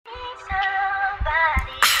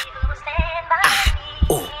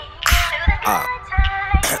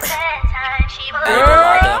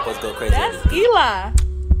Girl, let's go crazy. That's Eli.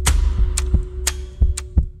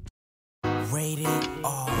 Rated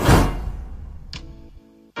R.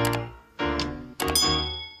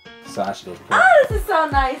 So I should go. Oh, this is so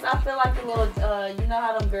nice. I feel like a little, you know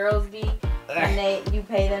how them girls be, and you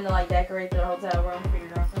pay them to like decorate their hotel room for your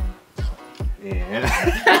girlfriend. Yeah.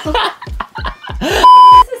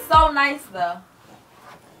 This is so nice though.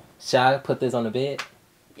 Should I put this on the bed?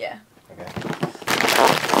 Yeah. Okay.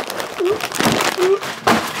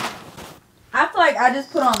 I feel like I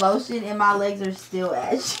just put on lotion and my legs are still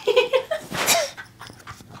ashy.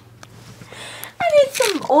 I need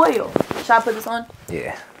some oil. Should I put this on?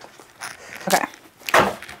 Yeah. Okay.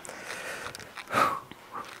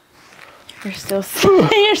 You're still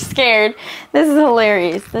you're scared. This is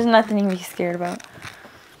hilarious. There's nothing to be scared about.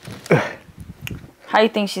 How do you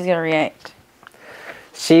think she's gonna react?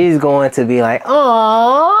 She's going to be like, "Aww."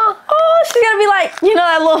 Oh, she's gonna be like, you know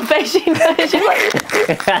that little face she does. She's like, she's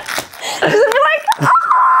gonna be like, "Oh,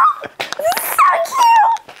 this is so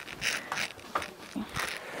cute."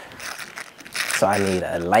 So I need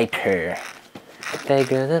a lighter. That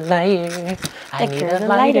girl's a lighter. I need a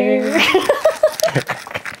lighter.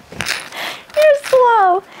 You're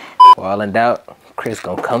slow. All in doubt, Chris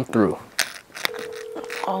gonna come through.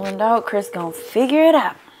 All in doubt, Chris gonna figure it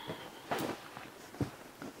out.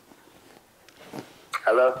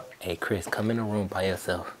 Hello? Hey Chris, come in the room by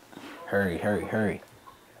yourself. Hurry, hurry, hurry.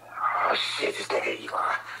 Oh shit, this nigga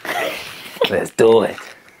Eli. Let's do it.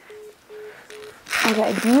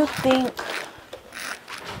 Okay, do you think...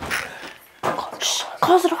 Shh,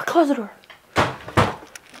 close the door, close the door.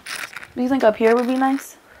 Do you think up here would be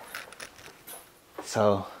nice?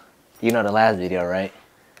 So, you know the last video, right?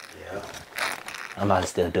 Yeah. I'm about to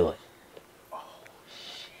still do it. Oh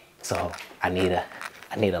shit. So I need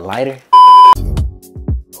a lighter.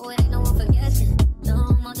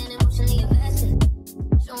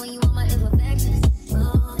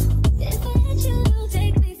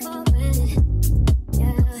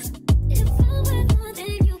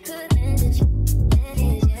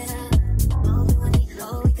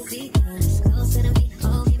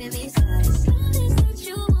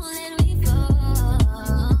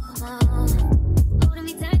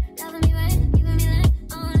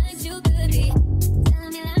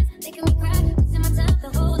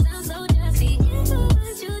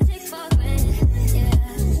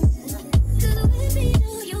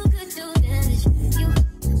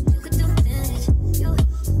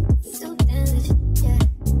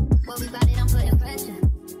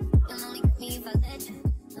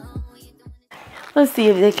 Let's see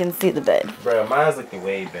if they can see the bed. Bro, mine's looking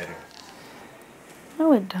way better.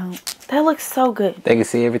 No, it don't. That looks so good. They can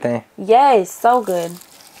see everything? Yes, so good.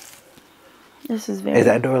 This is very... Is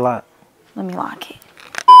that door locked? Let me lock it.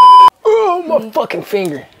 Oh, my fucking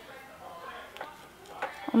finger.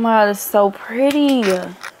 Oh my god, it's so pretty.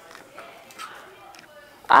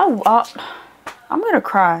 I'm gonna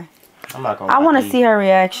cry. I'm not gonna I want to lie. see her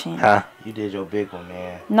reaction. Huh? You did your big one,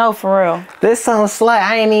 man. No, for real. This sounds slight.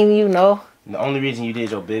 I ain't even, you know. The only reason you did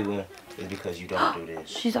your big one is because you don't do this.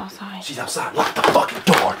 She's outside. She's outside. Lock the fucking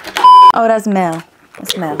door. Oh, that's Mel.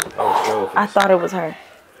 That's Mel. Oh, I thought it was her.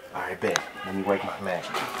 Alright, bet. Let me wake my man.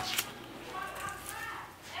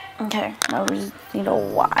 Okay, now we just need a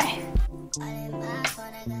Y.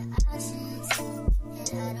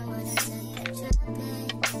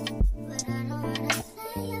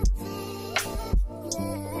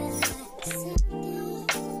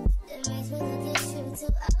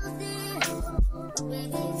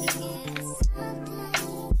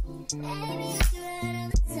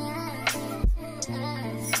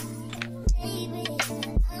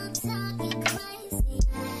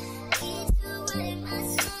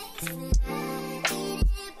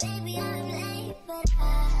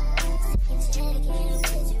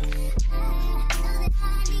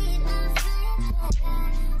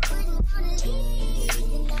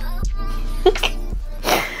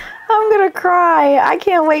 I'm gonna cry. I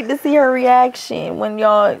can't wait to see her reaction when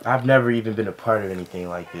y'all... I've never even been a part of anything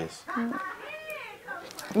like this.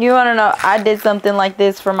 You wanna know, I did something like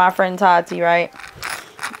this for my friend Tati, right?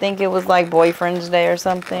 I think it was like Boyfriend's Day or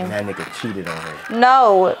something. And that nigga cheated on her.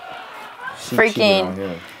 No. She cheated on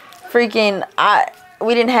him.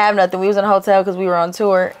 We didn't have nothing. We was in a hotel because we were on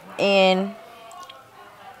tour. And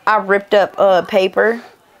I ripped up paper,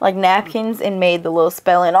 like napkins, and made the little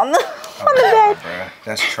spelling on the bed. Bruh,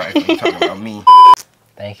 that's trifling. You talking about me.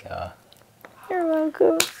 Thank y'all. You're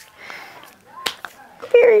welcome.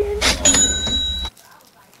 Period.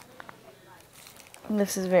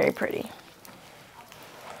 This is very pretty.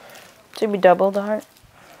 Should be double the heart.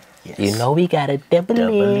 Yes. You know we got a double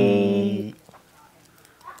it.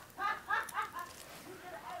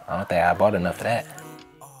 I don't think I bought enough of that.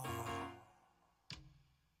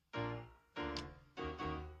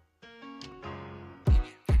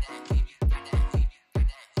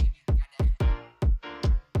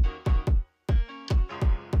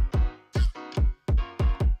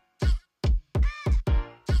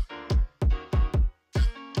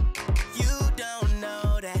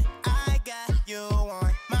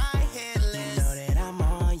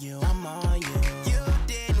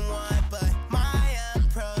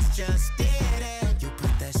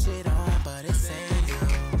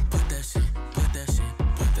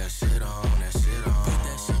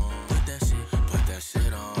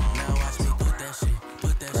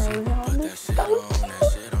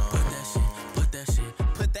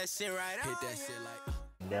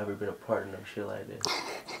 Never been a part of no shit like this.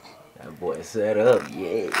 That boy set up,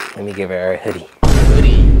 yeah. Let me give her a hoodie.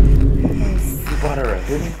 Hoodie. You bought her a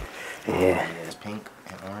hoodie? Yeah. It's pink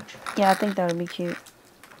and orange. Yeah, I think that would be cute.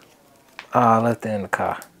 Oh, I left it in the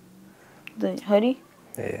car. The hoodie?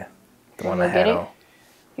 Yeah. The You one wanna I had get it? on.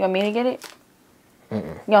 You want me to get it?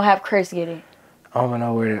 You gonna have Chris get it. I don't even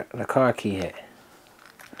know where the car key at.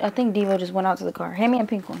 I think Devo just went out to the car. Hand me a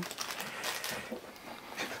pink one.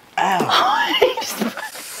 Ow.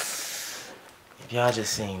 If y'all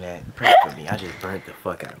just seen that, pray for me. I just burnt the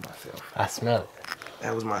fuck out of myself. I smell it.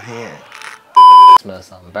 That was my hand. I smell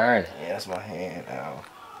something burning. Yeah, that's my hand. Ow.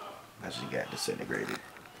 I just got disintegrated.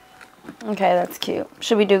 Okay, that's cute.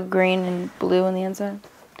 Should we do green and blue on the inside?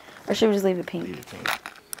 Or should we just leave it pink? Leave it pink.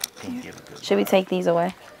 Pink give a good Should we vibe. take these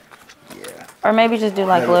away? Yeah. Or maybe just do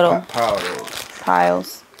like little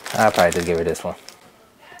piles. I'll probably just give her this one.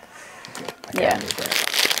 Okay, Yeah. I need that.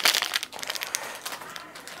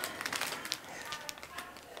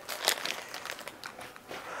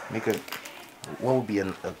 Make a. What would be a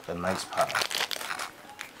nice pile?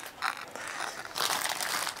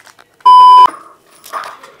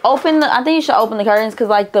 I think you should open the curtains because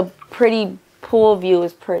like the pretty pool view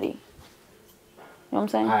is pretty. You know what I'm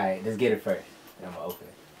saying? Alright, just get it first. Then I'm gonna open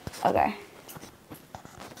it. Okay.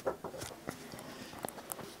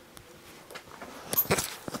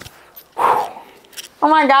 Oh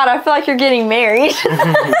my god, I feel like you're getting married.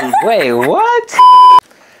 Wait, what?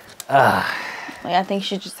 Like, I think you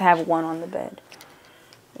should just have one on the bed.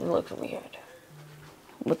 It looks weird.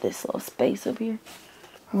 With this little space up here.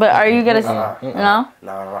 But are you gonna... No?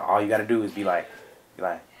 No. All you gotta do is be like,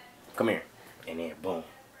 come here. And then boom.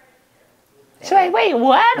 So wait,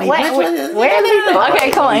 what? Where are these?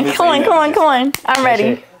 Okay, come on. I'm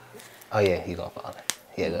ready. Oh yeah, he's gonna fall.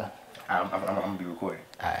 Here you go. I'm gonna be recording.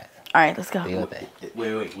 Alright. Alright, let's go. Do your thing.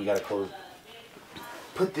 Wait, we gotta close.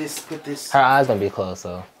 Put this. Her eyes gonna be closed,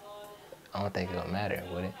 so I don't think it'll matter,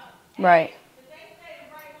 would it? Right.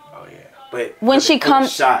 Oh yeah. But When she the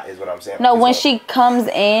comes... shot is what I'm saying. No, when she comes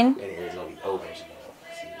in... It's gonna be open. She's gonna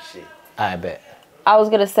see the shit. I bet. I was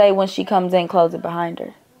gonna say when she comes in, close it behind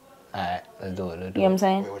her. Alright, let's do it. You know what I'm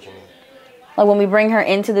saying? Wait, what you mean? Like when we bring her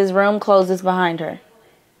into this room, close this behind her.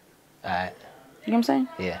 Alright. You know what I'm saying?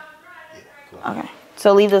 Yeah. Okay.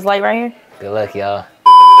 So leave this light right here. Good luck, y'all.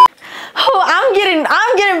 Oh, I'm getting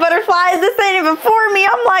butterflies. This ain't even for me.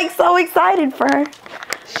 I'm like so excited for her.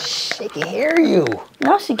 She can hear you.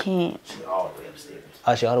 No, she can't. She all the way upstairs.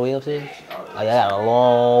 Oh, she all the way upstairs? Oh, y'all got a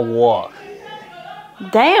long walk.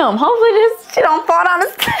 Damn. Hopefully she don't fall down the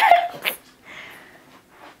stairs.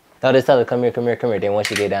 No, just tell her, come here. Then once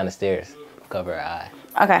you get down the stairs, cover her eye.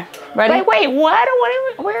 Okay. Ready? Wait, what?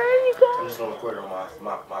 Where are you I'm going? just gonna record on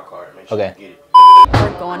my card. Make sure Okay. you get it.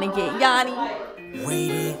 We're going to get Yanni.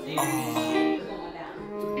 Waiting. How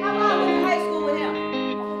long was in high school with him?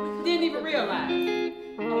 Didn't even realize.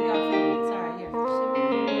 Oh, y'all filming it. Sorry, here.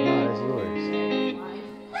 No, that's yours.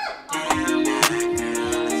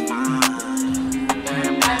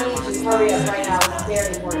 I need you to hurry up right now. It's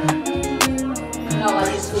very important. No,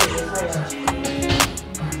 like it's good. Hurry up.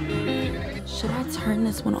 Should I turn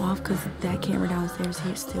this one off because that camera downstairs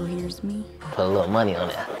here still hears me? Put a little money on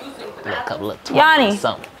there. A couple of Yanni.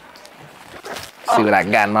 something. See what I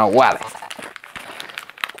got in my wallet.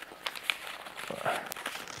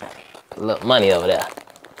 Put a little money over there.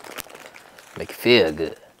 Make you feel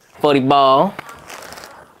good. 40 ball.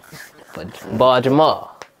 For Ball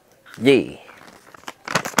Jamal. Yeah.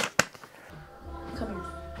 Come here.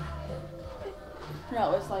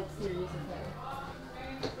 No, it's like serious.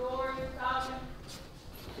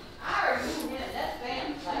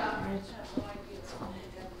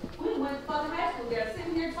 We went to fucking high school there,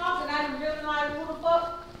 sitting here talking. I didn't realize who the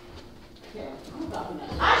fuck. Yeah, I'm talking about.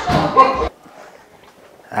 I showed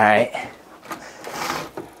Alright.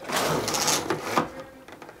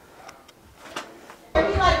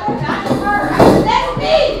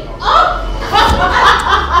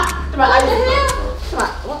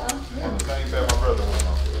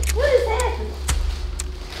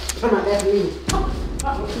 In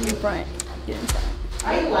the front. Get inside.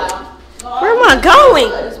 Where am I going?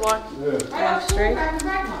 Just walk straight.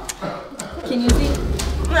 Can you see?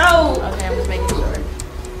 No. Okay, I'm just making sure.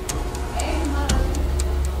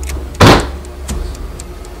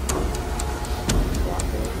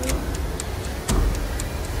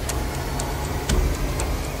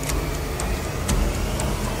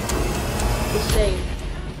 It's safe.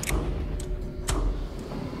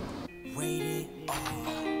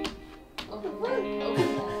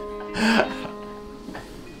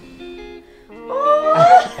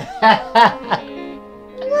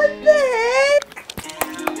 What the heck?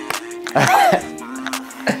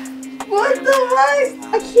 What the fuck?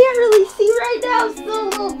 I can't really see right now. I'm still a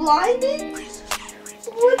little blinded.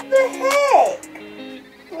 What the heck?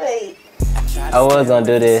 Wait. I was gonna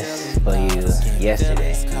do this for you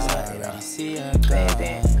yesterday. Same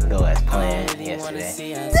thing. Go as planned yesterday. This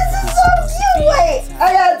is so cute. Wait, I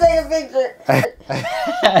gotta take a picture.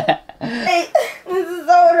 Wait, this is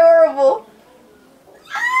so adorable.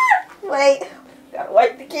 Wait, gotta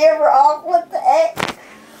wipe the camera off. What the heck?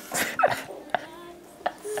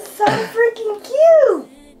 So freaking cute.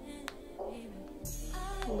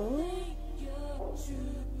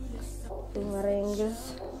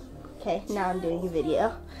 Okay, now I'm doing a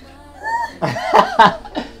video.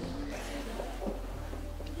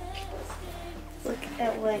 Look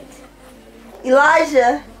at what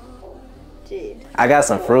Elijah did. I got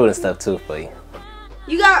some fruit and stuff too for you.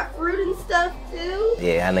 You got fruit and stuff too?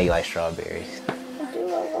 Yeah, I know you like strawberries. I do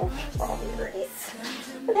love strawberries.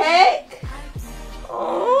 Heck.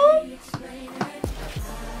 Oh.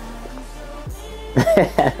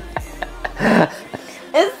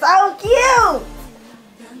 It's so cute.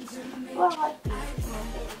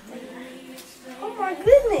 Oh my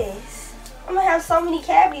goodness. I'm gonna have so many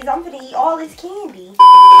cavities. I'm gonna eat all this candy.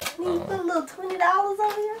 Can you put a little $20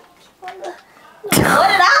 on here? $20. $1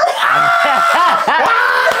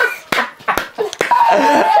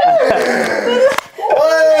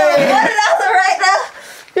 right now.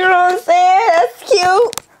 You know what I'm saying? That's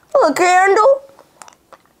cute. A little candle.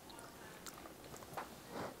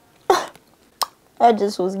 That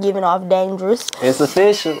just was giving off dangerous. It's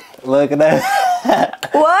official. Look at that.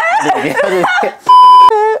 What?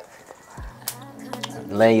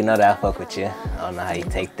 Letting you know that I fuck with you. I don't know how you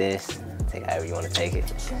take this. Take however you want to take it.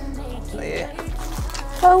 So yeah.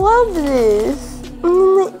 I love this.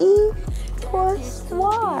 The E plus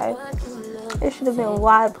Y. It should have been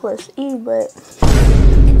Y plus E, but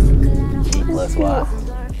E plus Y.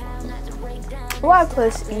 Y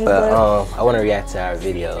plus E. But I want to react to our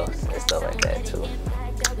videos and stuff like that too.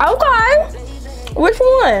 Okay. Which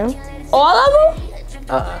one? All of them?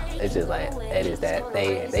 It's just like edits that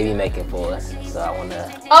they be making for us. So I want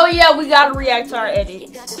to. Oh yeah, we gotta react to our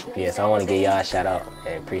edits. Yeah, so I want to give y'all a shout out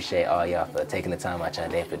and appreciate all y'all for taking the time out your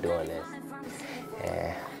day for doing this.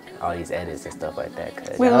 And all these edits and stuff like that.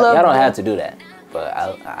 Cause y'all don't have to do that. But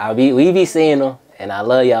we be seeing them and I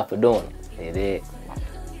love y'all for doing them. It is.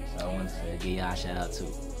 So I want to give y'all a shout out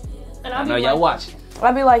too. And I know y'all watching.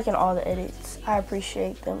 I be liking all the edits. I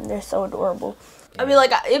appreciate them. They're so adorable. I mean,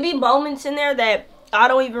 like, it'd be moments in there that I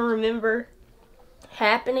don't even remember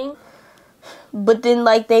happening. But then,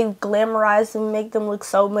 like, they glamorize them, make them look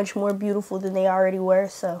so much more beautiful than they already were.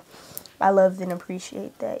 So I love and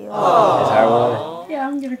appreciate that, y'all. Is her one? Yeah,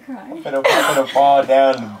 I'm gonna cry. I'm gonna fall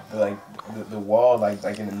down the wall like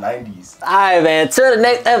in the 90s. Alright, man. Till the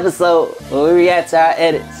next episode when we react to our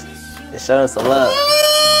edits and show them some love.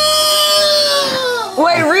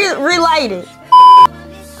 Wait, relight it.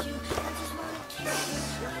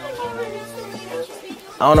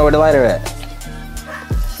 I don't know where the lighter at.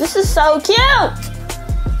 This is so cute.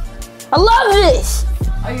 I love this.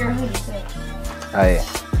 Oh, your hoodie sick. Oh yeah.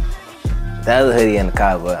 That other hoodie in the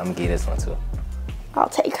car, but I'm gonna get this one too. I'll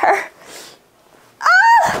take her.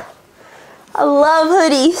 Ah, I love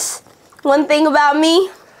hoodies. One thing about me,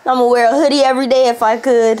 I'm gonna wear a hoodie every day if I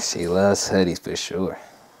could. She loves hoodies for sure.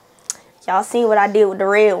 Y'all seen what I did with the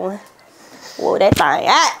red one. Whoa, that thing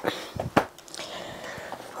at.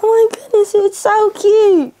 Oh my goodness, it's so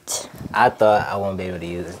cute. I thought I wouldn't be able to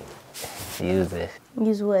use it.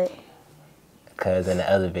 Use what? Because in the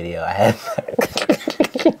other video I had.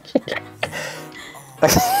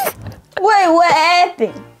 Wait, what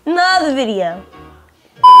happened? Another video.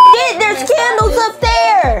 There's candles up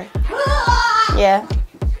there. Yeah.